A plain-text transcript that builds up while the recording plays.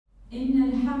إن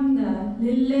الحمد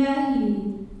لله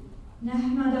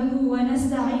نحمده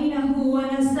ونستعينه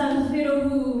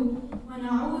ونستغفره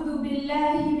ونعوذ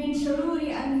بالله من شرور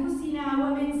أنفسنا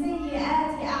ومن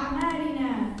سيئات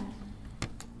أعمالنا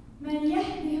من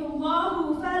يهده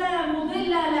الله فلا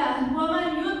مضل له ومن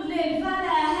يضلل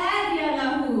فلا هادي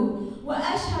له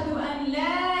وأشهد أن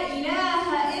لا إله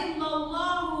إلا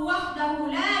الله وحده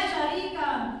لا شريك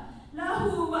له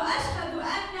وأشهد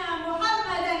أن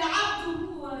محمدا عبده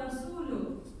ورسوله.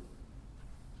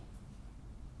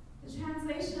 The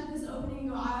translation of this opening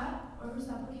dua or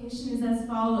supplication is as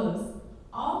follows.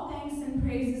 All thanks and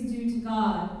praise is due to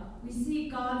God. We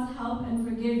seek God's help and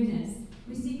forgiveness.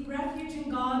 We seek refuge in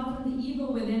God from the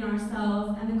evil within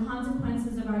ourselves and the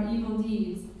consequences of our evil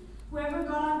deeds. Whoever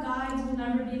God guides will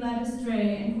never be led astray,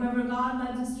 and whoever God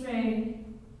leads astray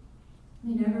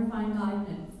may never find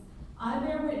guidance. I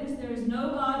bear witness there is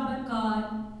no God but God,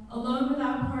 alone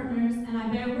without partners, and I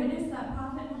bear witness that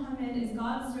Prophet Muhammad is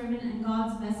God's servant and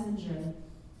God's messenger.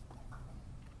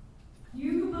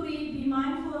 You who believe, be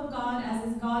mindful of God as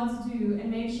is God's due,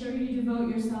 and make sure you devote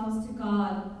yourselves to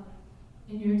God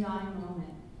in your dying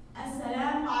moment.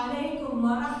 Assalamu alaikum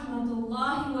wa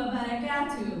rahmatullahi wa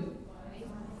barakatuh.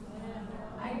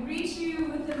 I greet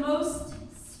you with the most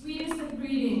sweetest of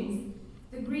greetings,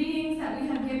 the greetings that we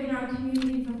have given our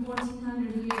community for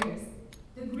 1,400 years,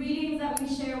 the greetings that we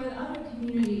share with other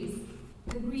communities,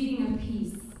 the greeting of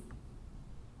peace.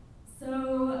 So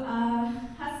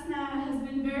Hasna has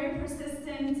been very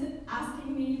persistent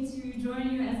asking me to join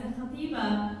you as a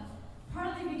Khateebah,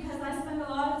 partly because I spend a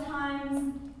lot of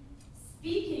time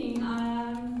speaking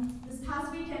this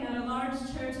past weekend at a large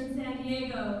church in San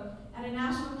Diego, at a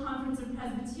national conference of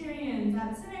Presbyterians,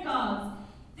 at synagogues.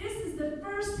 This is the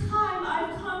first time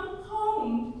I've come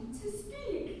home to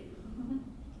speak.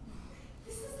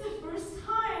 This is the first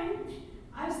time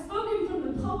I've spoken from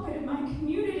the pulpit in my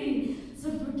community, so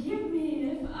forgive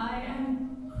me if I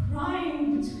am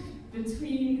crying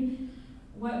between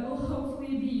what will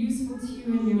hopefully be useful to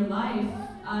you in your life.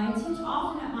 I teach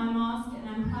often at my mosque, and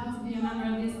I'm proud to be a member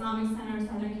of the Islamic Center of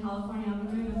Southern California.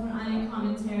 I've been doing the Quranic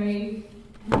commentary,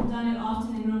 and I've done it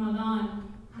often in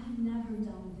Ramadan. I've never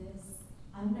done this.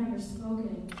 I've never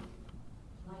spoken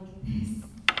like this.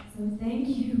 So thank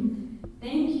you,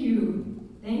 thank you,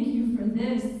 thank you for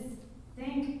this.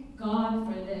 Thank God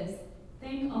for this.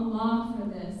 Thank Allah for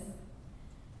this.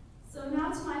 So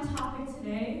now to my topic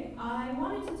today. I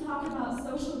wanted to talk about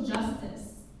social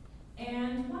justice.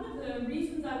 And one of the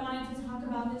reasons I wanted to talk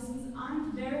about this is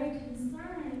I'm very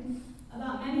concerned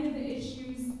about many of the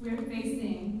issues we're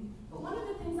facing. But one of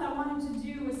the things I wanted to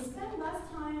do was spend less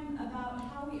time about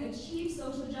how we achieve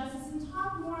social justice and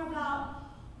talk more about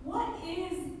what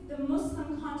is the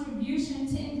Muslim contribution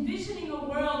to envisioning a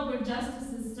world where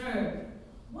justice is served.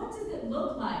 What does it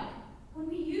look like? When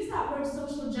we use that word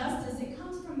social justice, it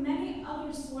comes from many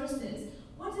other sources.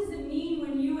 What does it mean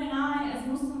when you and I, as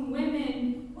Muslim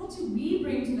women, what do we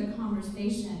bring to the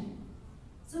conversation?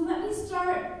 So let me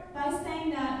start by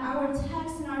saying that our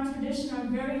texts and our tradition are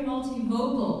very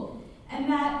multivocal, and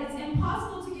that it's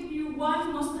impossible to give you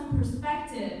one Muslim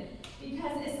perspective,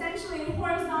 because essentially it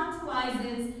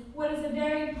horizontalizes what is a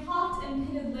very pocked and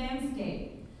pitted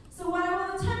landscape. So what I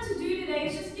will attempt to do today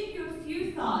is just give you a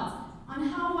few thoughts on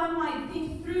how one might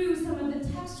think through some of the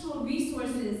textual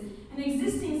resources and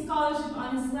existing scholarship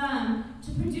on Islam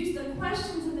to produce the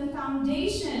questions and the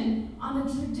foundation on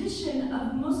the tradition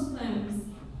of Muslims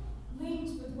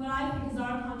linked with what I think is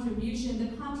our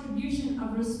contribution, the contribution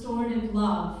of restorative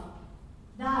love.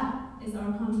 That is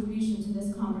our contribution to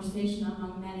this conversation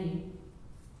among many.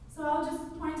 So I'll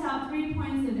just point out 3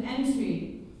 points of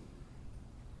entry.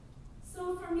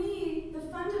 So for me, the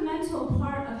fundamental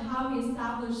part of how we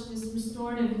establish this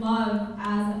restorative love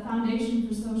as a foundation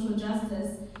for social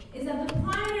justice is that the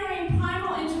primary and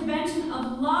primal intervention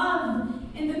of love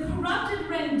in the corrupted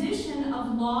rendition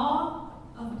of law,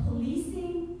 of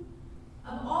policing,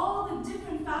 of all the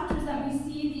different factors that we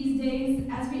see these days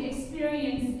as we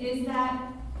experience is that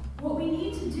what we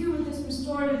need to do with this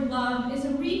restorative love is a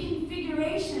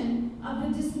reconfiguration of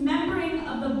the dismembering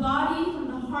of the body from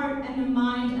the heart and the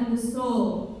mind and the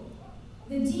soul.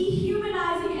 The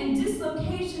dehumanizing and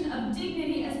dislocation of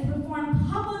dignity as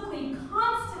performed publicly,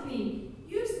 constantly.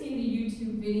 You've seen the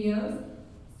YouTube videos.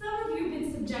 Some of you have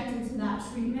been subjected to that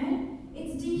treatment.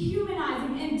 It's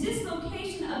dehumanizing and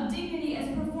dislocation of dignity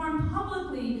as performed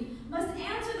publicly must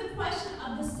answer the question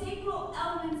of the sacral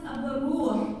elements of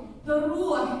the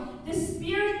ruh, the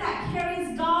spirit that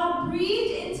carries God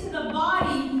breathed into the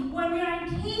body when we are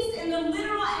encased in the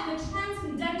literal and the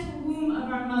transcendental womb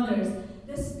of our mothers.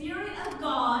 The spirit of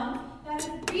God that is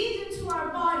breathed into our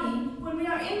body when we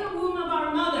are in the womb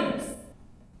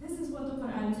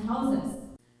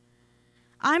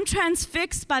I'm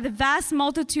transfixed by the vast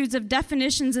multitudes of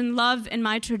definitions in love in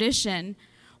my tradition.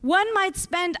 One might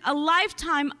spend a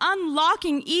lifetime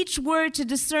unlocking each word to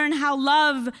discern how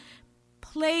love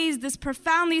plays this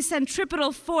profoundly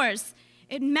centripetal force.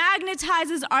 It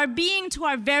magnetizes our being to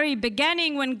our very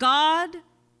beginning when God,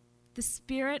 the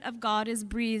Spirit of God, is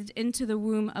breathed into the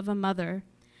womb of a mother.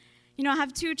 You know, I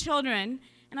have 2 children,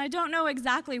 and I don't know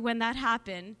exactly when that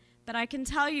happened, but I can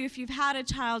tell you if you've had a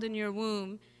child in your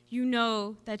womb, you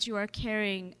know that you are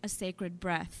carrying a sacred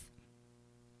breath.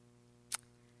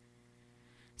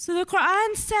 So the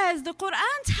Quran tells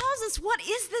us, what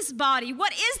is this body?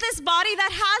 What is this body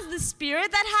that has the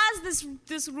spirit, that has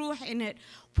this ruh in it?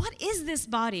 What is this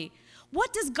body?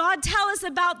 What does God tell us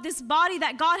about this body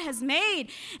that God has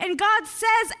made? And God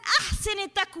says, ahsin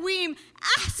at-taqweem,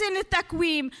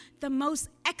 the most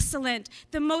excellent,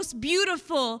 the most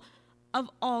beautiful of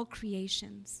all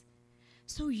creations.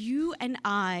 So you and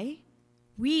I,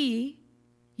 women,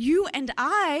 you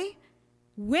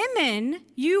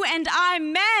and I,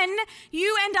 men,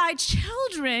 you and I,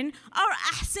 children, are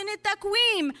ahsin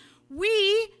at-taqweem.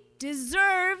 We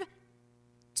deserve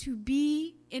to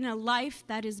be in a life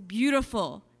that is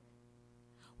beautiful.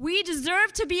 We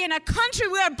deserve to be in a country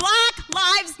where Black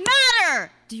lives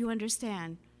matter. Do you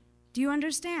understand? Do you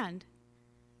understand?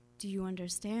 Do you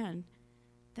understand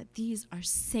that these are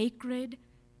sacred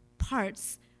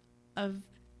parts of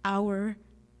our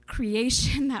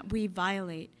creation that we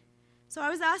violate? So I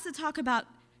was asked to talk about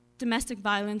domestic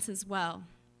violence as well.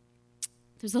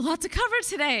 There's a lot to cover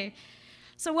today.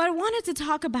 So what I wanted to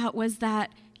talk about was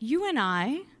that you and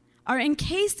I are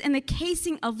encased in the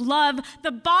casing of love.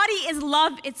 The body is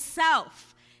love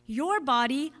itself. Your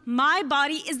body, my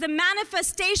body, is the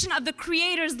manifestation of the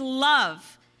Creator's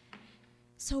love.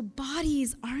 So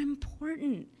bodies are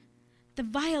important. The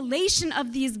violation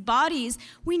of these bodies,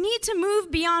 we need to move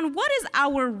beyond what is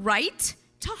our right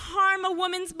to harm a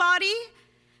woman's body.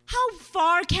 How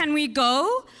far can we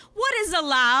go? What is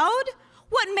allowed?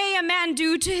 What may a man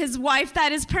do to his wife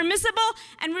that is permissible?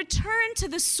 And return to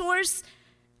the source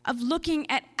of looking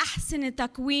at ahsin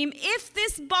at-taqweem. If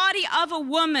this body of a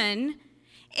woman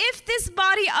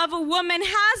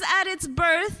has at its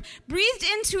birth breathed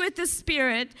into it the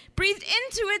Spirit, breathed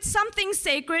into it something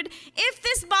sacred, if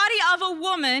this body of a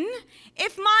woman,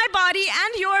 if my body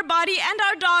and your body and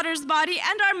our daughter's body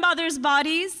and our mother's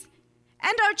bodies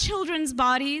and our children's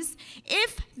bodies,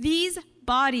 if these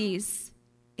bodies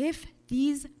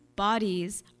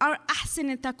are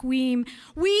ahsin at-taqweem,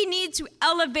 we need to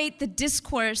elevate the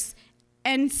discourse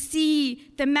and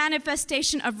see the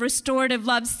manifestation of restorative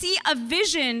love, see a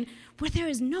vision where there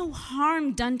is no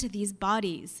harm done to these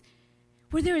bodies,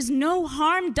 where there is no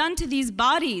harm done to these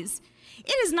bodies.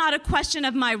 It is not a question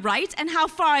of my right and how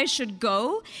far I should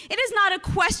go. It is not a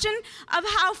question of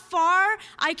how far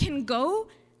I can go,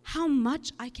 how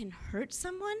much I can hurt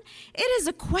someone. It is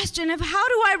a question of how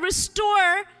do I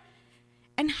restore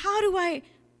and how do I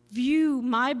view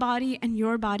my body and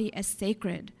your body as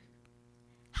sacred?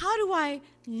 How do I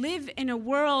live in a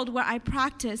world where I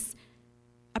practice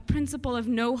a principle of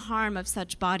no harm of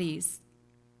such bodies?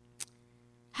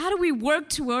 How do we work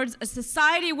towards a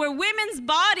society where women's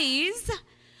bodies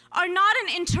are not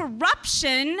an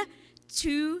interruption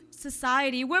to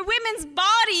society, where women's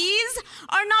bodies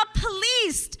are not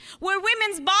policed, where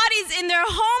women's bodies in their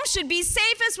home should be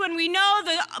safest when we know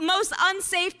the most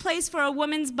unsafe place for a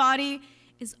woman's body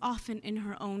is often in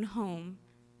her own home?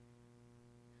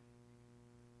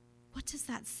 What does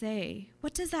that say?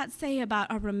 What does that say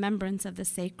about our remembrance of the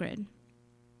sacred?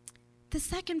 The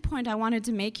second point I wanted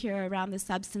to make here around the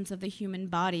substance of the human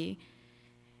body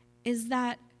is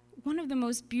that one of the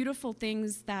most beautiful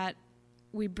things that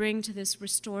we bring to this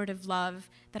restorative love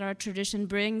that our tradition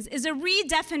brings is a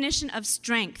redefinition of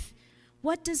strength.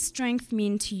 What does strength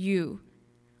mean to you?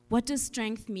 What does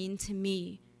strength mean to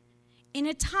me? In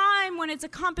a time when it's a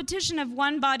competition of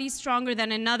one body stronger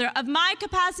than another, of my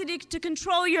capacity to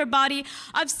control your body,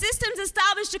 of systems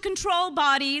established to control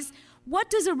bodies, what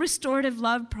does a restorative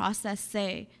love process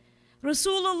say?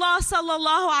 Rasulullah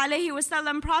sallallahu alayhi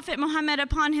wasallam, Prophet Muhammad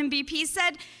upon him be peace,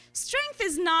 said, strength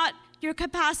is not your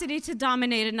capacity to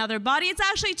dominate another body. It's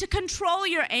actually to control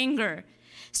your anger.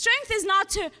 Strength is not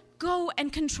to go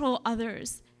and control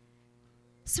others.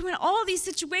 So in all these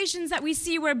situations that we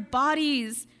see where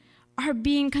bodies are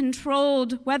being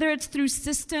controlled, whether it's through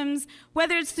systems,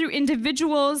 whether it's through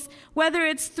individuals, whether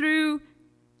it's through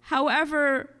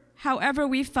however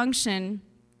we function,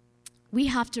 we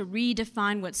have to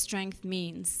redefine what strength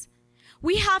means.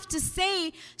 We have to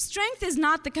say strength is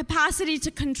not the capacity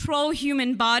to control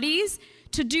human bodies,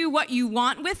 to do what you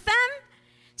want with them.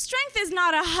 Strength is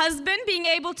not a husband being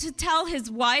able to tell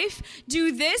his wife,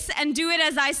 do this and do it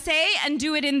as I say and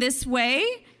do it in this way.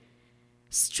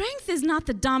 Strength is not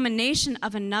the domination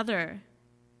of another.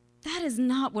 That is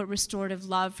not what restorative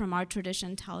love from our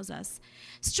tradition tells us.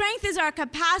 Strength is our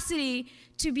capacity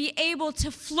to be able to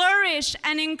flourish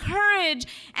and encourage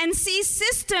and see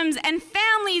systems and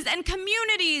families and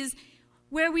communities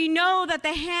where we know that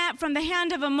from the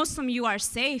hand of a Muslim, you are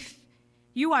safe.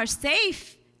 You are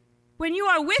safe. When you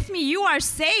are with me, you are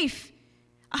safe.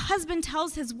 A husband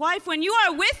tells his wife, when you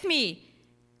are with me,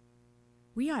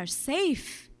 we are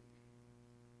safe.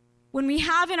 When we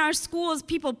have in our schools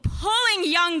people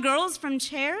pulling young girls from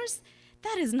chairs,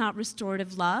 that is not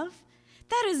restorative love.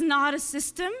 That is not a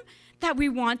system that we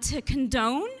want to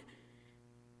condone.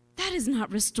 That is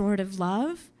not restorative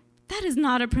love. That is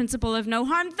not a principle of no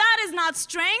harm. That is not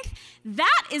strength.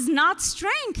 That is not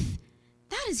strength.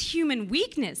 That is human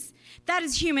weakness. That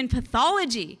is human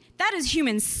pathology. That is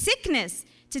human sickness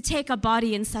to take a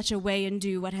body in such a way and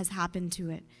do what has happened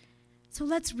to it. So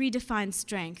let's redefine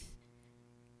strength.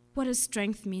 What does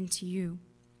strength mean to you?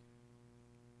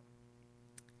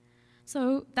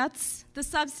 So that's the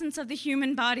substance of the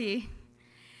human body.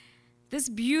 This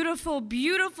beautiful,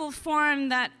 beautiful form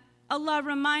that Allah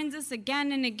reminds us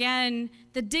again and again,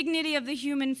 the dignity of the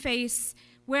human face,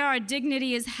 where our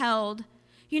dignity is held.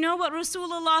 You know what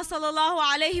Rasulullah sallallahu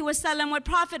alaihi wasallam, what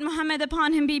Prophet Muhammad,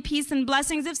 upon him be peace and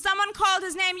blessings, if someone called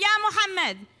his name, Ya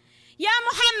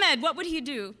Muhammad, what would he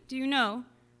do? Do you know?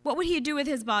 What would he do with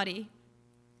his body?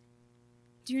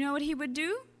 Do you know what he would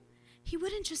do? He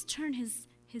wouldn't just turn his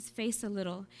face a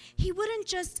little. He wouldn't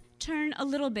just turn a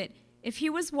little bit. If he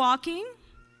was walking,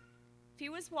 he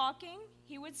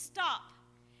would stop.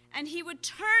 And he would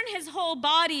turn his whole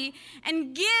body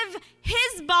and give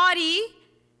his body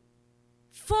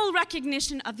full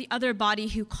recognition of the other body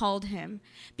who called him.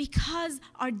 Because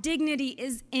our dignity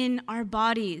is in our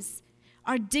bodies.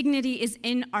 Our dignity is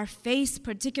in our face,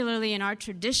 particularly in our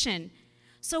tradition.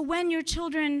 So when your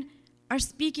children are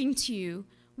speaking to you,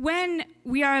 when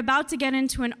we are about to get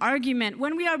into an argument,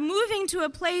 when we are moving to a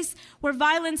place where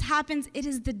violence happens, it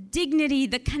is the dignity,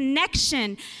 the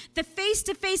connection, the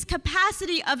face-to-face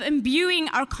capacity of imbuing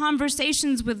our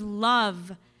conversations with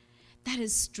love. That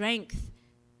is strength.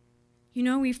 You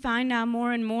know, we find now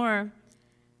more and more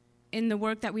in the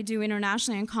work that we do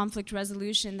internationally in conflict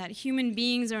resolution that human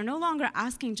beings are no longer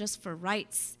asking just for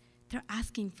rights. They're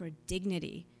asking for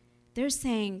dignity. They're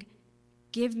saying,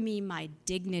 give me my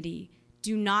dignity.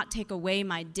 Do not take away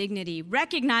my dignity.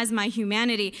 Recognize my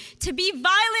humanity. To be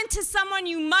violent to someone,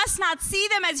 you must not see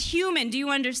them as human. Do you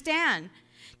understand?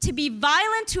 To be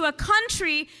violent to a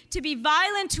country, to be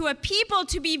violent to a people,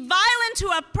 to be violent to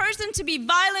a person, to be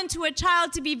violent to a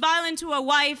child, to be violent to a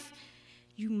wife,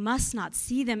 you must not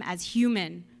see them as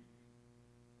human.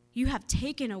 You have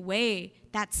taken away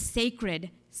that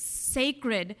sacred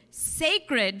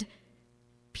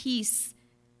peace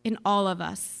in all of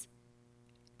us.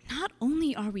 Not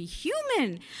only are we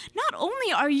human, not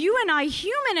only are you and I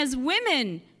human as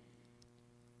women,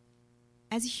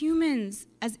 as humans,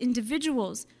 as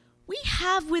individuals, we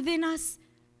have within us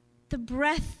the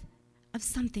breath of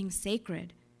something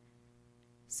sacred.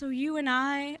 So you and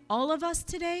I, all of us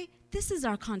today, this is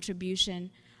our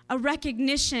contribution, a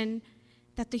recognition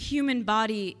that the human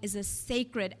body is a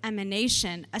sacred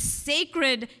emanation, a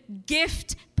sacred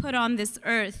gift put on this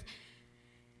earth.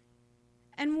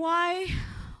 And why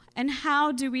and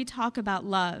how do we talk about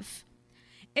love?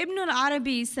 Ibn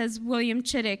al-Arabi, says William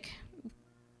Chittick,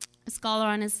 a scholar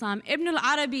on Islam, Ibn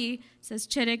al-Arabi, says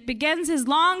Chittick, begins his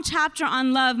long chapter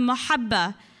on love,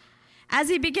 Muhabba, as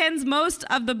he begins most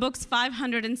of the book's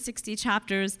 560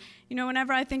 chapters. You know,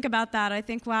 whenever I think about that, I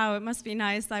think, wow, it must be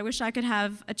nice. I wish I could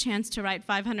have a chance to write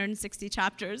 560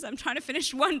 chapters. I'm trying to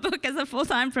finish one book as a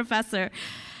full-time professor.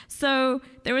 So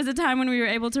there was a time when we were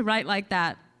able to write like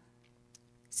that.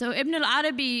 So Ibn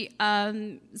al-Arabi,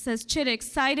 says Chittick,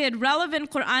 cited relevant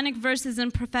Quranic verses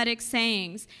and prophetic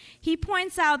sayings. He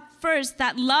points out first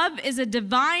that love is a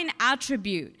divine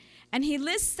attribute. And he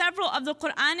lists several of the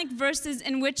Quranic verses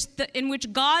in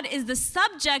which God is the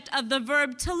subject of the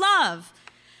verb to love.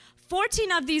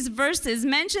 14 of these verses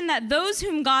mention that those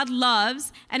whom God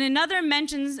loves, and another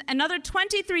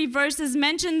 23 verses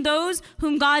mention those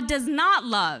whom God does not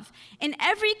love. In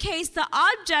every case, the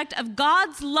object of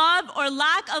God's love or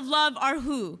lack of love are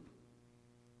who?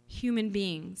 Human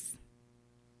beings.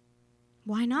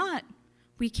 Why not?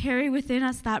 We carry within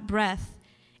us that breath.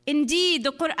 Indeed,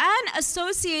 the Quran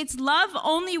associates love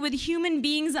only with human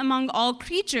beings among all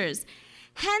creatures.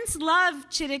 Hence, love,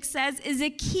 Chittick says, is a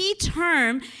key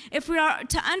term if we are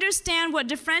to understand what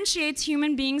differentiates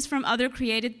human beings from other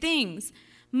created things.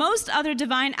 Most other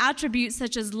divine attributes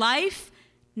such as life,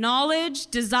 knowledge,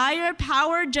 desire,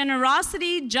 power,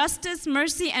 generosity, justice,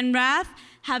 mercy, and wrath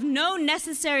have no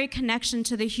necessary connection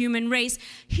to the human race.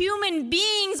 Human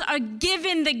beings are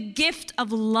given the gift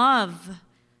of love.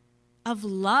 Of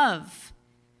love.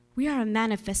 We are a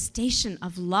manifestation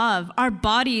of love. Our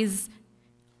bodies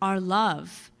are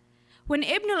love. When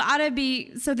Ibn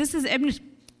al-Arabi, so this is Ibn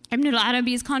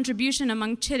al-Arabi's contribution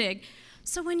among Chirig.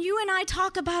 So when you and I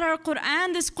talk about our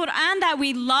Quran, this Quran that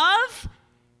we love,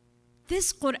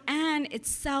 this Quran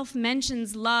itself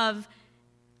mentions love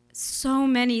so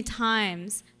many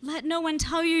times. Let no one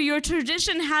tell you your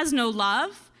tradition has no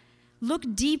love.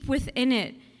 Look deep within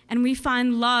it, and we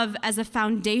find love as a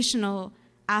foundational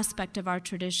aspect of our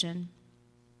tradition.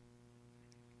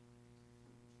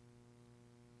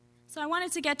 So I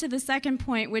wanted to get to the second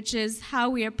point, which is how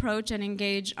we approach and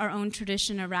engage our own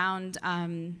tradition around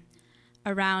the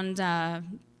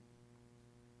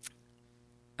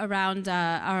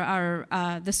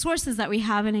sources that we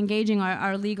have in engaging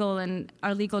our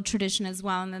legal tradition as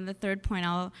well. And then the third point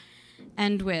I'll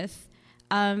end with.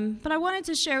 But I wanted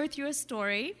to share with you a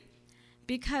story,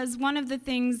 because one of the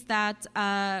things that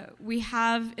we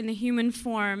have in the human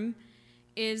form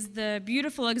is the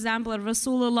beautiful example of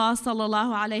Rasulullah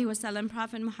sallallahu alaihi wasallam,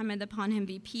 Prophet Muhammad, upon him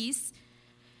be peace.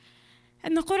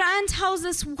 And the Quran tells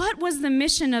us what was the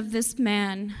mission of this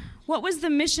man, what was the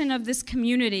mission of this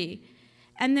community.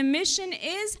 And the mission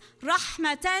is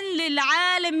rahmatan lil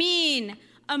alameen,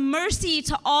 a mercy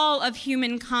to all of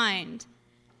humankind.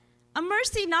 A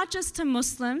mercy not just to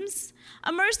Muslims,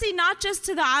 a mercy not just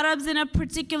to the Arabs in a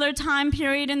particular time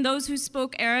period and those who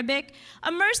spoke Arabic,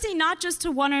 a mercy not just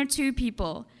to one or two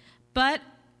people, but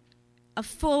a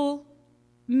full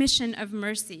mission of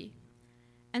mercy.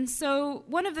 And so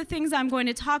one of the things I'm going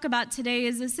to talk about today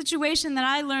is a situation that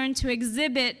I learned to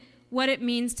exhibit what it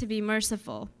means to be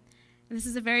merciful. And this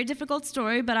is a very difficult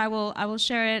story, but I will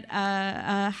share it.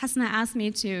 Hasna asked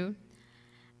me to.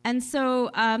 And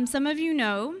so some of you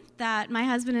know that my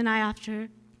husband and I, after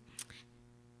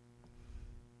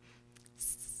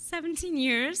 17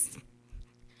 years,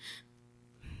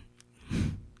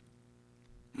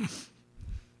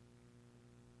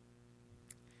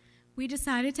 we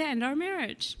decided to end our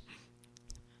marriage.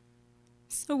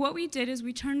 So what we did is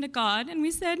we turned to God and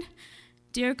we said,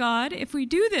 "Dear God, if we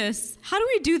do this, how do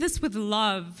we do this with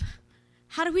love?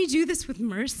 How do we do this with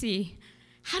mercy?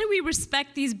 How do we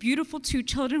respect these beautiful two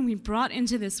children we brought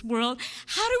into this world?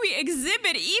 How do we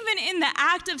exhibit, even in the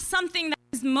act of something that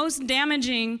is most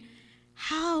damaging,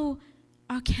 how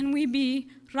can we be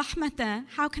rahmata?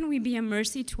 How can we be a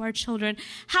mercy to our children?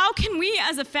 How can we,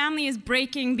 as a family is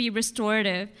breaking, be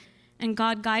restorative?" And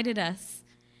God guided us,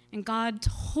 and God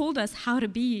told us how to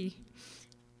be.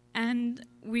 And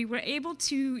we were able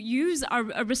to use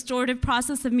a restorative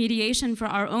process of mediation for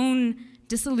our own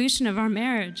dissolution of our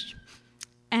marriage.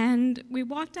 And we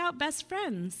walked out best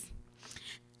friends.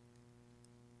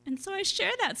 And so I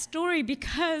share that story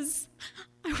because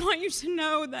I want you to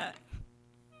know that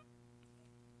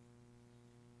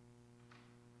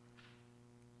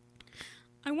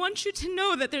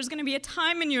there's going to be a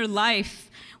time in your life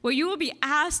where you will be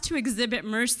asked to exhibit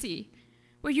mercy,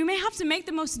 where you may have to make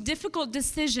the most difficult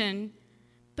decision,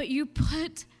 but you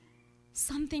put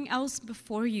something else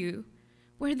before you,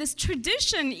 where this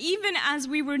tradition, even as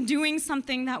we were doing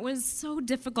something that was so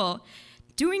difficult,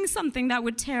 doing something that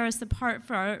would tear us apart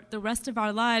for the rest of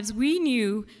our lives, we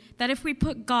knew that if we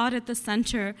put God at the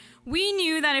center, we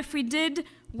knew that if we did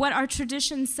what our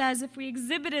tradition says, if we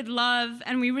exhibited love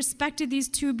and we respected these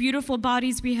two beautiful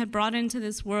bodies we had brought into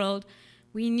this world,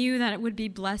 we knew that it would be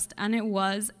blessed, and it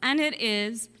was, and it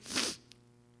is.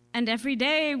 And every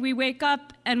day we wake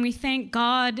up and we thank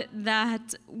God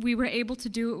that we were able to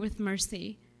do it with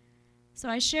mercy. So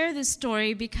I share this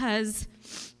story because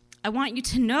I want you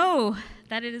to know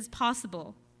that it is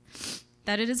possible.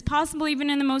 That it is possible even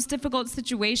in the most difficult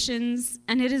situations,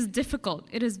 and it is difficult.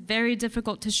 It is very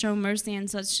difficult to show mercy in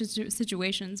such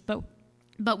situations,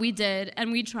 but we did,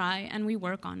 and we try, and we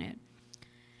work on it.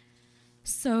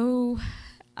 So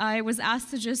I was asked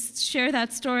to just share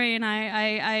that story, and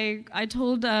I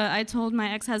told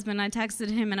my ex-husband, I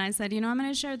texted him, and I said, I'm going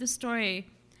to share this story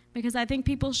because I think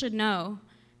people should know.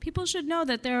 People should know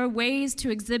that there are ways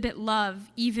to exhibit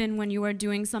love even when you are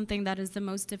doing something that is the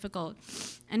most difficult.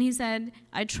 And he said,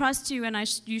 I trust you, and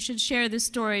you should share this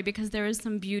story because there is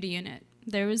some beauty in it.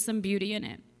 There is some beauty in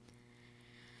it.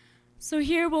 So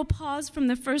here we'll pause from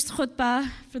the first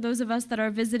khutbah for those of us that are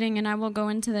visiting, and I will go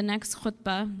into the next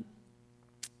khutbah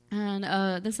and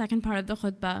the second part of the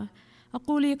khutbah.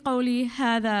 أقولي قولي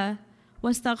هذا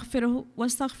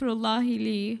Wastaghfirullahi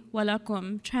li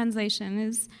walakum. Translation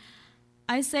is,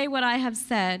 I say what I have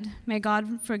said. May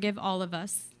God forgive all of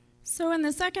us. So in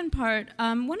the second part,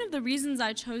 one of the reasons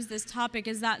I chose this topic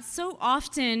is that so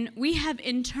often we have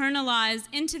internalized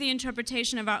into the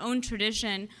interpretation of our own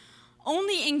tradition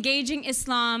only engaging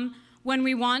Islam when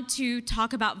we want to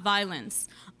talk about violence,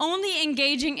 only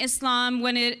engaging Islam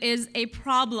when it is a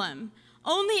problem,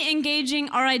 only engaging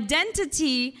our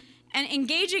identity and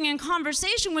engaging in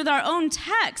conversation with our own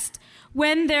text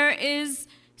when there is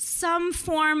some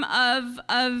form of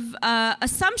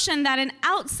assumption that an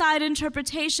outside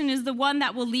interpretation is the one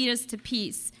that will lead us to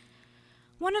peace.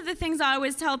 One of the things I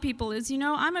always tell people is,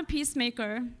 I'm a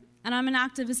peacemaker and I'm an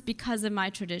activist because of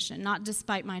my tradition, not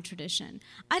despite my tradition.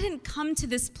 I didn't come to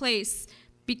this place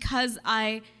because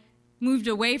I moved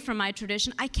away from my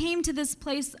tradition. I came to this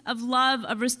place of love,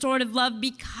 of restorative love,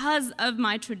 because of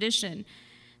my tradition.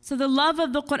 So the love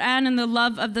of the Quran and the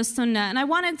love of the Sunnah. And I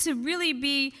wanted to really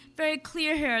be very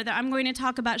clear here that I'm going to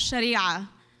talk about Sharia.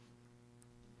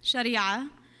 Sharia,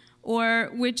 or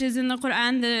which is in the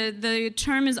Quran, the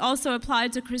term is also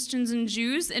applied to Christians and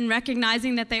Jews in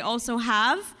recognizing that they also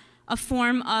have a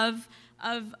form of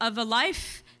a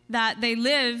life that they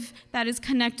live that is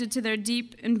connected to their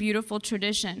deep and beautiful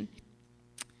tradition.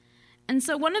 And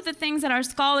so one of the things that our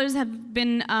scholars have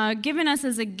been given us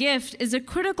as a gift is a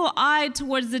critical eye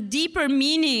towards the deeper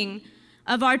meaning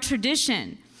of our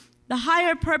tradition, the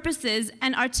higher purposes,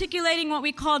 and articulating what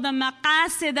we call the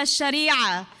maqasid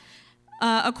al-sharia,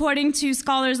 according to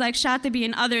scholars like Shatibi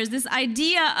and others, this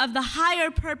idea of the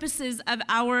higher purposes of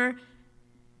our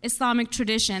Islamic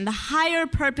tradition, the higher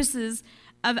purposes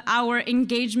of our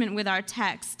engagement with our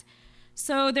text.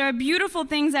 So there are beautiful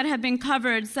things that have been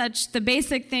covered, such the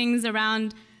basic things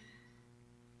around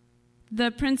the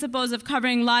principles of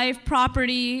covering life,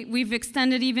 property. We've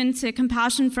extended even to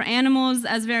compassion for animals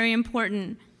as very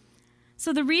important.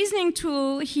 So the reasoning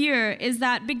tool here is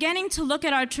that beginning to look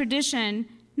at our tradition,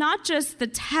 not just the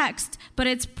text, but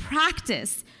its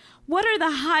practice. What are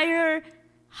the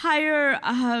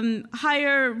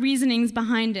higher reasonings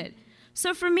behind it?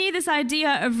 So for me, this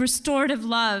idea of restorative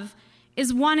love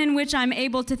is one in which I'm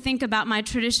able to think about my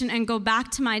tradition and go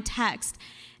back to my text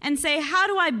and say, how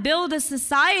do I build a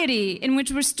society in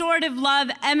which restorative love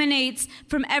emanates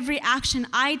from every action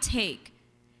I take?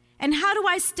 And how do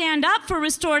I stand up for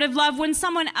restorative love when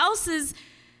someone else's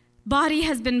body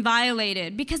has been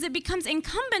violated? Because it becomes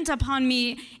incumbent upon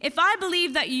me, if I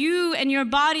believe that you and your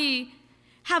body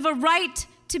have a right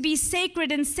to be sacred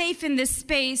and safe in this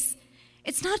space,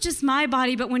 it's not just my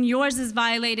body, but when yours is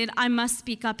violated, I must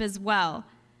speak up as well.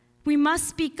 We must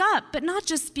speak up, but not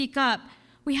just speak up.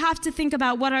 We have to think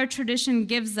about what our tradition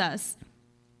gives us.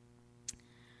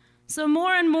 So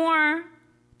more and more,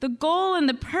 the goal and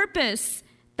the purpose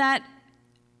that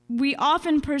we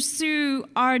often pursue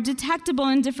are detectable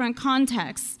in different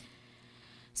contexts.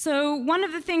 So one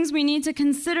of the things we need to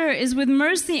consider is with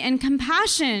mercy and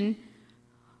compassion,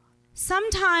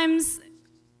 sometimes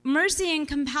mercy and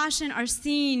compassion are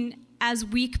seen as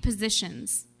weak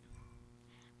positions.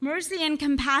 Mercy and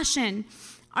compassion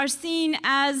are seen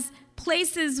as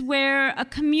places where a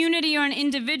community or an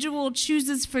individual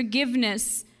chooses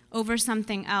forgiveness over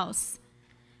something else.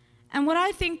 And what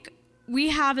I think we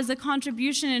have as a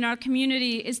contribution in our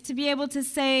community is to be able to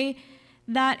say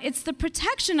that it's the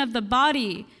protection of the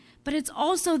body, but it's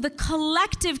also the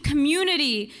collective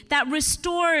community that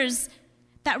restores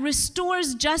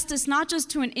justice not just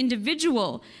to an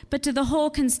individual, but to the whole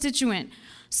constituent.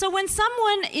 So when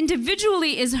someone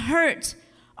individually is hurt,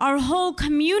 our whole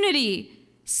community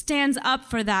stands up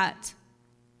for that.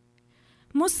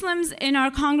 Muslims in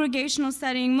our congregational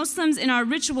setting, Muslims in our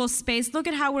ritual space, look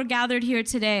at how we're gathered here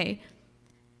today.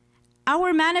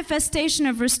 Our manifestation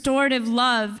of restorative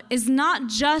love is not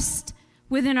just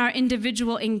within our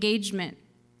individual engagement.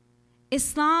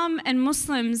 Islam and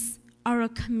Muslims are a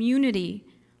community.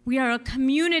 We are a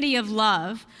community of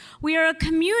love. We are a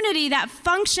community that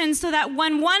functions so that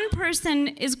when one person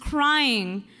is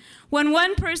crying, when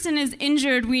one person is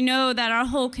injured, we know that our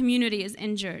whole community is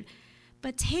injured.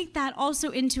 But take that also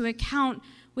into account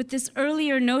with this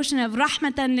earlier notion of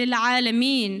rahmatan lil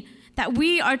alameen, that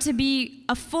we are to be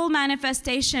a full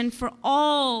manifestation for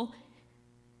all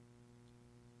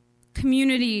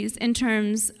communities in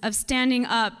terms of standing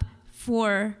up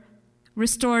for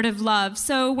restorative love.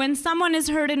 So when someone is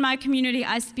hurt in my community,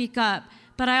 I speak up.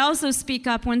 But I also speak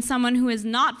up when someone who is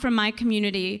not from my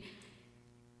community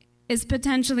is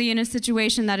potentially in a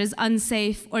situation that is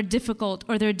unsafe or difficult,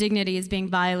 or their dignity is being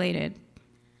violated.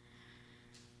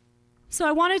 So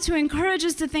I wanted to encourage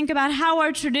us to think about how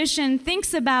our tradition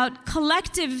thinks about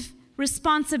collective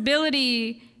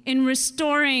responsibility in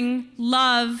restoring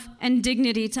love and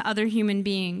dignity to other human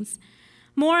beings.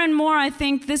 More and more, I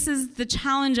think this is the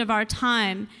challenge of our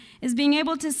time, is being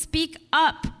able to speak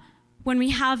up when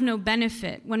we have no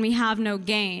benefit, when we have no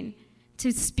gain,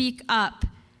 to speak up.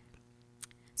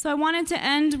 So I wanted to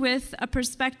end with a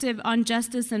perspective on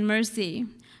justice and mercy.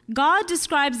 God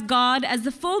describes God as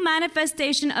the full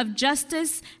manifestation of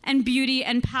justice and beauty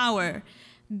and power.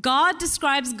 God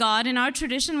describes God. In our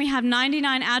tradition, we have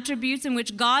 99 attributes in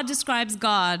which God describes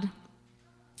God.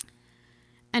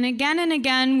 And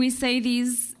again, we say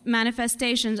these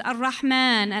manifestations,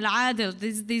 Ar-Rahman, Al-Adil,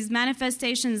 these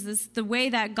manifestations, the way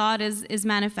that God is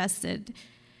manifested.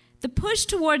 The push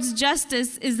towards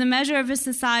justice is the measure of a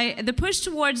society. The push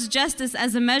towards justice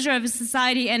as a measure of a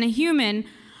society and a human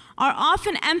are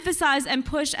often emphasized and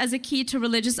pushed as a key to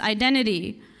religious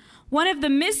identity. One of the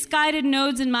misguided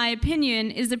nodes, in my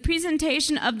opinion, is the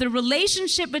presentation of the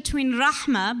relationship between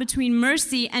rahmah, between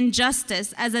mercy and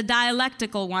justice, as a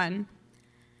dialectical one.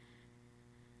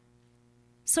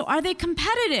 So are they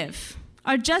competitive?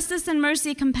 Are justice and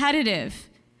mercy competitive?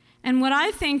 And what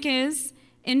I think is,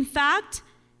 in fact,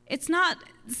 it's not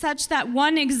such that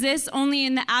one exists only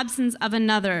in the absence of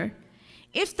another.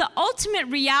 If the ultimate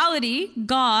reality,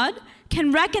 God,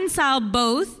 can reconcile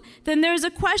both, then there's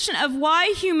a question of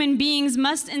why human beings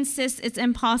must insist it's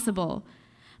impossible.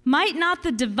 Might not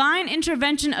the divine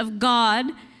intervention of God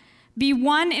be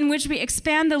one in which we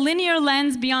expand the linear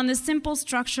lens beyond the simple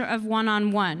structure of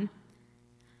one-on-one?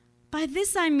 By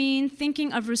this I mean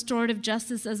thinking of restorative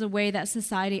justice as a way that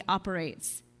society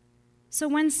operates. So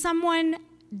when someone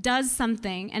does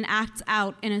something and acts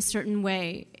out in a certain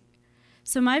way.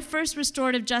 So my first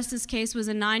restorative justice case was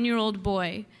a 9-year-old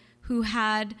boy who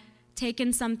had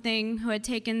taken some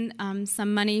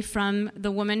money from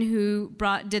the woman who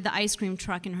did the ice cream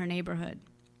truck in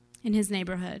his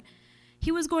neighborhood.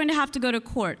 He was going to have to go to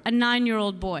court. A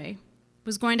 9-year-old boy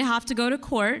was going to have to go to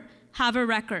court, have a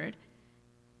record.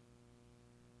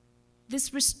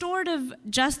 This restorative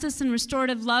justice and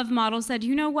restorative love model said,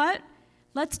 you know what?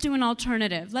 Let's do an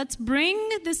alternative. Let's bring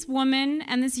this woman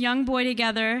and this young boy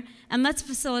together and let's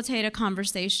facilitate a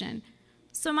conversation.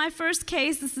 So my first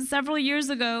case, this is several years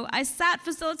ago, I sat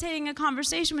facilitating a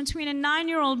conversation between a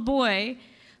 9-year-old boy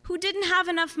who didn't have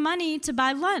enough money to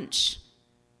buy lunch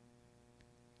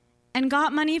and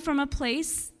got money from a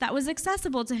place that was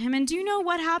accessible to him. And do you know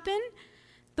what happened?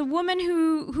 The woman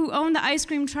who owned the ice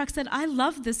cream truck said, I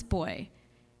love this boy.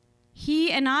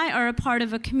 He and I are a part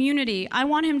of a community. I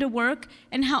want him to work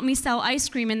and help me sell ice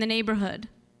cream in the neighborhood.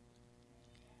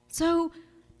 So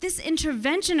this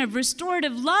intervention of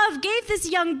restorative love gave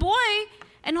this young boy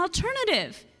an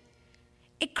alternative.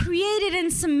 It created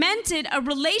and cemented a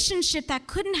relationship that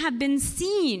couldn't have been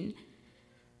seen.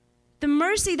 The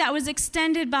mercy that was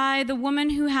extended by the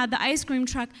woman who had the ice cream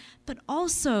truck, but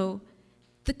also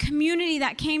the community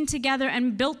that came together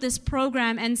and built this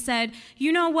program and said,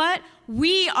 you know what?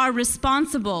 We are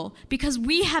responsible because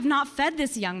we have not fed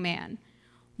this young man.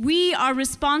 We are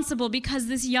responsible because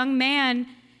this young man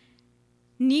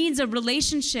needs a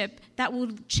relationship that will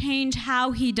change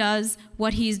how he does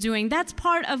what he's doing. That's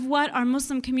part of what our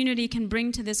Muslim community can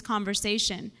bring to this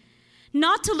conversation.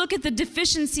 Not to look at the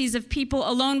deficiencies of people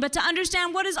alone, but to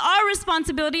understand what is our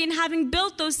responsibility in having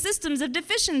built those systems of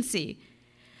deficiency.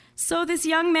 So this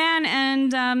young man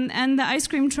and the ice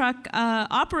cream truck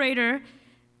operator,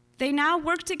 they now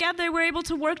work together. They were able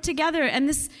to work together.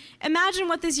 And imagine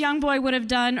what this young boy would have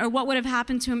done or what would have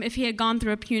happened to him if he had gone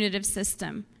through a punitive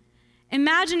system.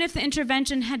 Imagine if the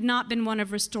intervention had not been one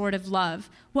of restorative love.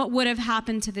 What would have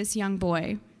happened to this young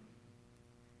boy?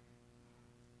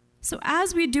 So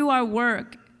as we do our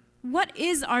work, what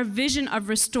is our vision of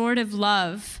restorative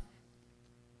love?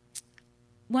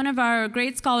 One of our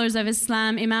great scholars of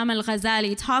Islam, Imam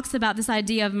al-Ghazali, talks about this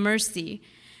idea of mercy.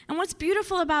 And what's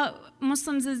beautiful about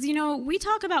Muslims is, we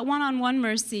talk about one-on-one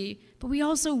mercy, but we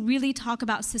also really talk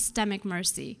about systemic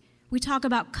mercy. We talk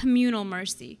about communal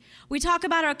mercy. We talk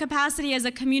about our capacity as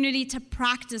a community to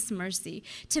practice mercy,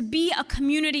 to be a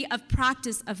community of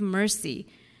practice of mercy.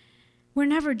 We're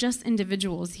never just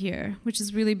individuals here, which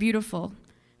is really beautiful,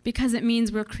 because it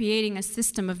means we're creating a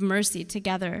system of mercy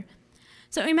together.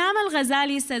 So Imam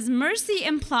al-Ghazali says, mercy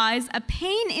implies a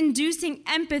pain-inducing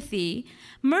empathy.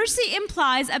 Mercy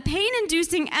implies a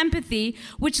pain-inducing empathy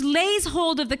which lays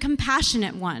hold of the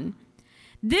compassionate one.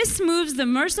 This moves the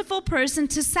merciful person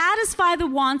to satisfy the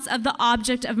wants of the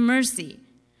object of mercy.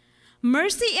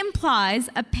 Mercy implies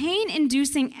a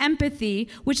pain-inducing empathy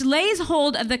which lays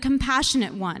hold of the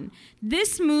compassionate one.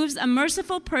 This moves a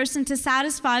merciful person to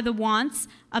satisfy the wants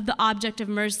of the object of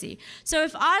mercy. So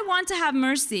if I want to have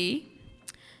mercy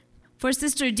For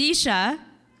Sister Disha,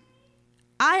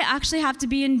 I actually have to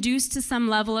be induced to some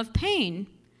level of pain.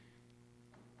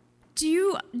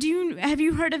 Have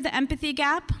you heard of the empathy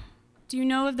gap? Do you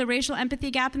know of the racial empathy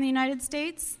gap in the United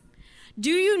States? Do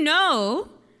you know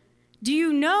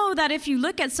that if you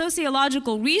look at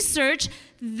sociological research,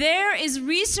 there is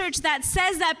research that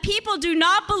says that people do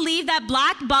not believe that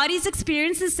black bodies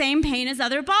experience the same pain as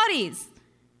other bodies?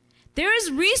 There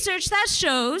is research that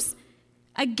shows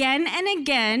again and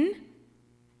again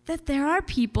that there are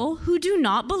people who do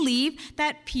not believe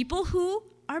that people who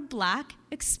are black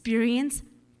experience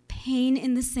pain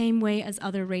in the same way as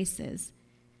other races.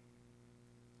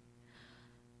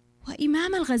 What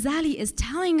Imam al-Ghazali is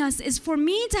telling us is, for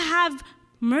me to have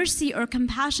mercy or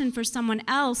compassion for someone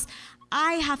else,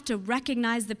 I have to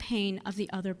recognize the pain of the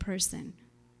other person.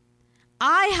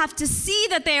 I have to see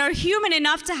that they are human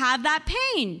enough to have that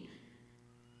pain.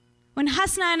 When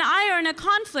Hasna and I are in a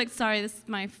conflict, sorry, this is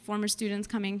my former students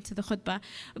coming to the khutbah,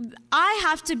 I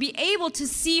have to be able to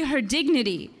see her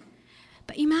dignity.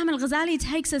 But Imam al-Ghazali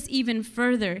takes us even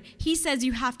further. He says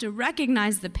you have to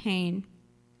recognize the pain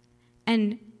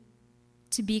and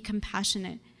to be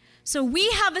compassionate. So we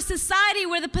have a society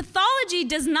where the pathology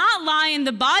does not lie in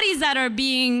the bodies that are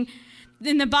being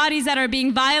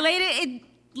violated. It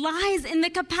lies in the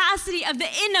capacity of the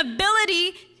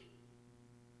inability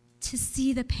to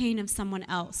see the pain of someone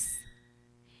else.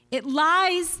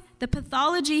 The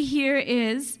pathology here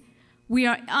is we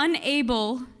are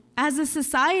unable, as a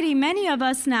society, many of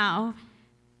us now,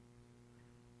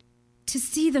 to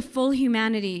see the full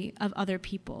humanity of other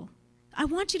people. I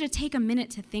want you to take a minute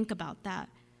to think about that.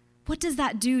 What does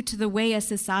that do to the way a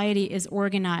society is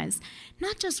organized?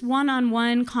 Not just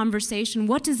one-on-one conversation.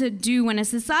 What does it do when a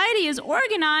society is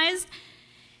organized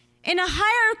in a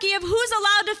hierarchy of who's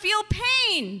allowed to feel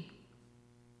pain?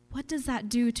 What does that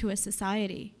do to a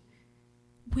society?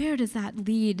 Where does that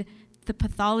lead the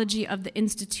pathology of the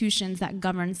institutions that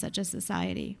govern such a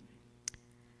society?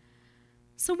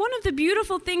 So one of the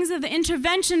beautiful things of the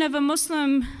intervention of a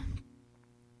Muslim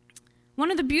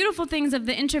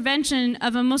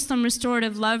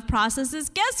restorative love process is,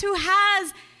 guess who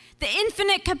has the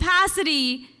infinite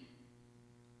capacity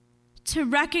to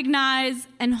recognize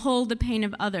and hold the pain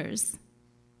of others?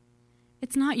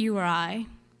 It's not you or I,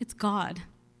 it's God.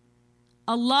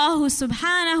 Allah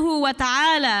subhanahu wa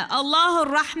ta'ala, Allah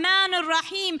ar-Rahman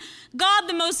ar-Rahim, God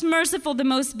the most merciful, the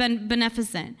most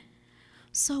beneficent.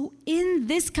 So in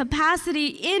this capacity,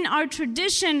 in our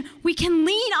tradition, we can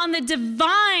lean on the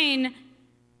divine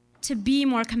to be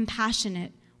more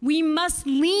compassionate. We must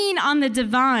lean on the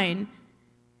divine.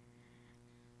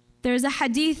 There's a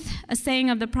hadith, a saying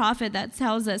of the Prophet that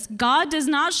tells us, God does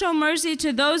not show mercy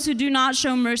to those who do not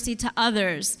show mercy to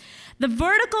others. The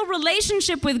vertical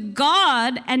relationship with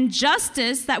God and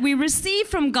justice that we receive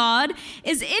from God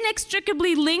is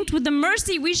inextricably linked with the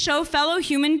mercy we show fellow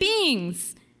human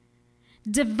beings.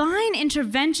 Divine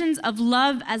interventions of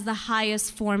love as the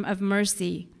highest form of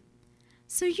mercy.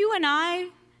 So you and I,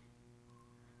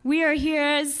 we are here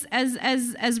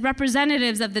as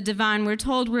representatives of the divine. We're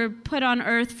told we're put on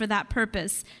earth for that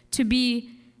purpose, to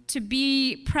be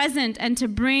present and to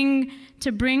bring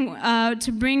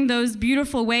those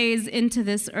beautiful ways into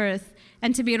this earth,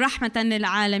 and to be rahmatan lil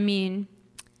alameen.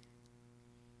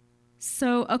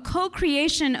 So a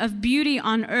co-creation of beauty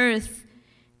on earth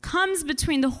comes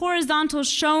between the horizontal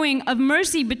showing of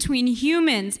mercy between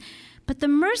humans, but the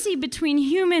mercy between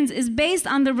humans is based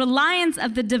on the reliance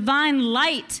of the divine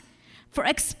light for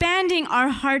expanding our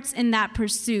hearts in that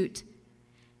pursuit.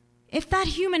 If that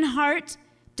human heart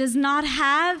does not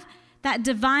have that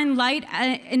divine light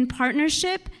in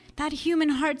partnership, that human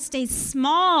heart stays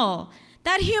small.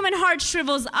 That human heart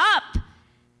shrivels up.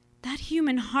 That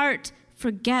human heart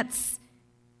forgets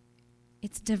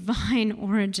its divine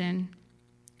origin.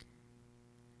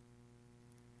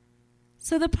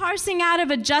 So the parsing out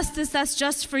of a justice that's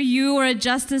just for you or a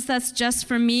justice that's just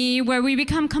for me, where we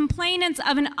become complainants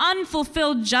of an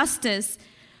unfulfilled justice,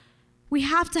 we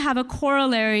have to have a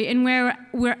corollary in where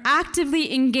we're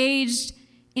actively engaged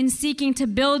in seeking to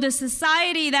build a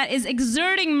society that is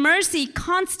exerting mercy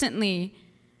constantly.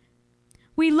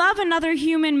 We love another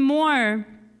human more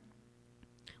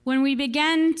when we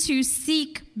begin to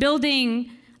seek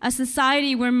building a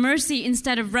society where mercy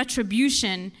instead of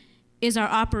retribution is our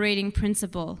operating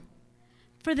principle.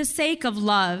 For the sake of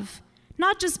love,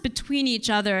 not just between each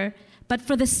other, but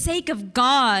for the sake of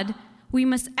God, we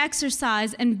must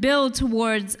exercise and build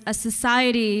towards a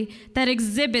society that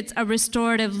exhibits a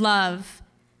restorative love.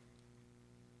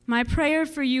 My prayer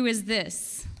for you is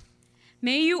this: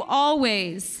 may you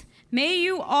always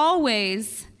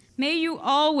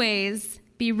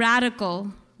be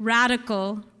radical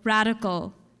radical,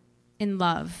 radical in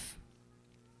love.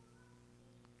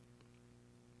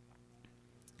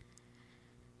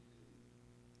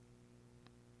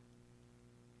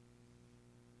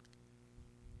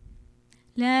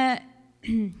 لا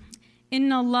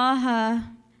إن الله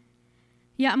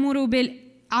يأمر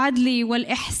بالعدل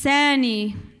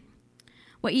والإحسان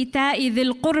وإيتاء ذي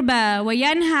القربى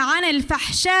وينهى عن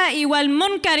الفحشاء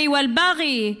والمنكر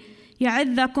والبغي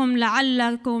يعظكم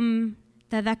لعلكم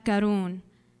تذكرون.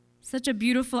 Such a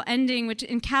beautiful ending which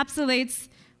encapsulates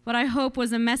what I hope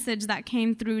was a message that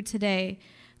came through today.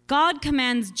 God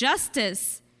commands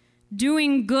justice,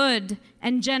 doing good,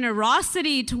 and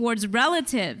generosity towards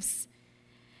relatives.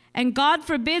 And God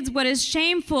forbids what is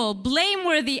shameful,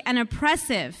 blameworthy, and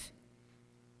oppressive.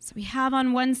 So we have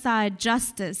on one side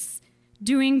justice,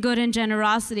 doing good and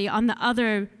generosity. On the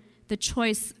other, the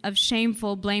choice of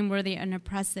shameful, blameworthy, and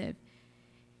oppressive.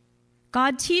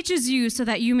 God teaches you so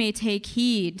that you may take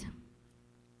heed.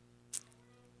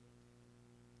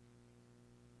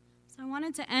 So I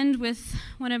wanted to end with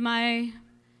one of my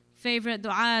favorite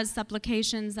du'as,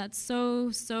 supplications that's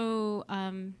so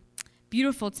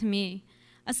beautiful to me.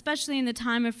 Especially in the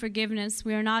time of forgiveness.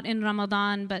 We are not in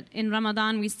Ramadan, but in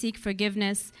Ramadan we seek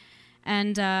forgiveness.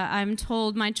 And I'm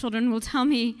told, my children will tell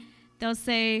me, they'll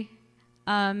say,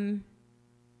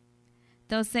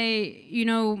 you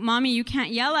know, Mommy, you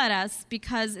can't yell at us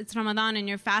because it's Ramadan and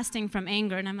you're fasting from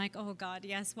anger. And I'm like, oh God,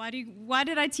 yes, why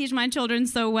did I teach my children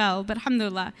so well? But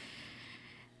alhamdulillah.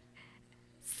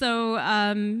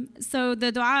 So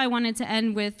the dua I wanted to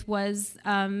end with was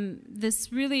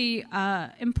this really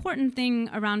important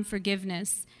thing around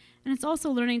forgiveness. And it's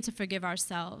also learning to forgive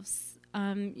ourselves.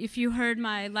 If you heard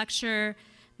my lecture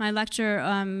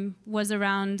was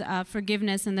around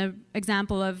forgiveness and the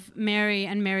example of Mary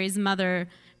and Mary's mother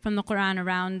from the Quran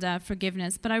around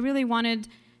forgiveness. But I really wanted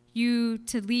you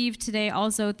to leave today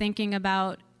also thinking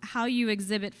about how you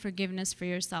exhibit forgiveness for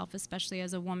yourself, especially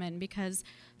as a woman, because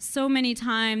so many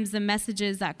times the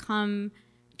messages that come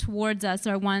towards us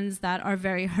are ones that are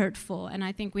very hurtful, and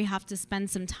I think we have to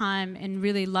spend some time in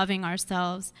really loving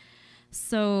ourselves.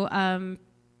 So,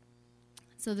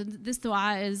 this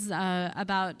dua is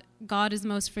about God is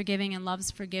most forgiving and loves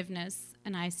forgiveness,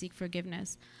 and I seek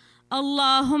forgiveness.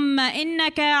 Allahumma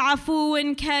innaka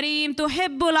afuun kareem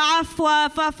tuhibbul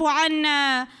afwa fa'fu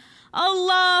anna.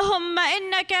 Allahumma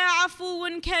innaka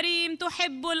afuun kareem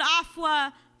tuhibbul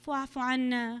afwa fa'fu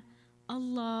anna.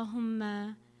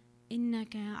 Allahumma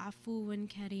innaka afuun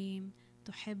kareem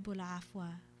tuhibbul afwa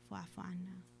fa'fu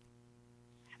anna.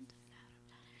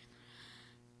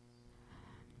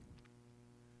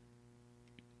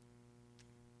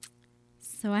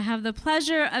 So I have the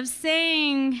pleasure of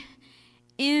saying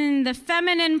in the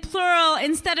feminine plural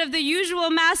instead of the usual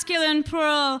masculine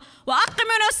plural,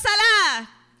 وَأَقِمُوا الصَّلَاةَ.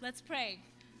 Let's pray.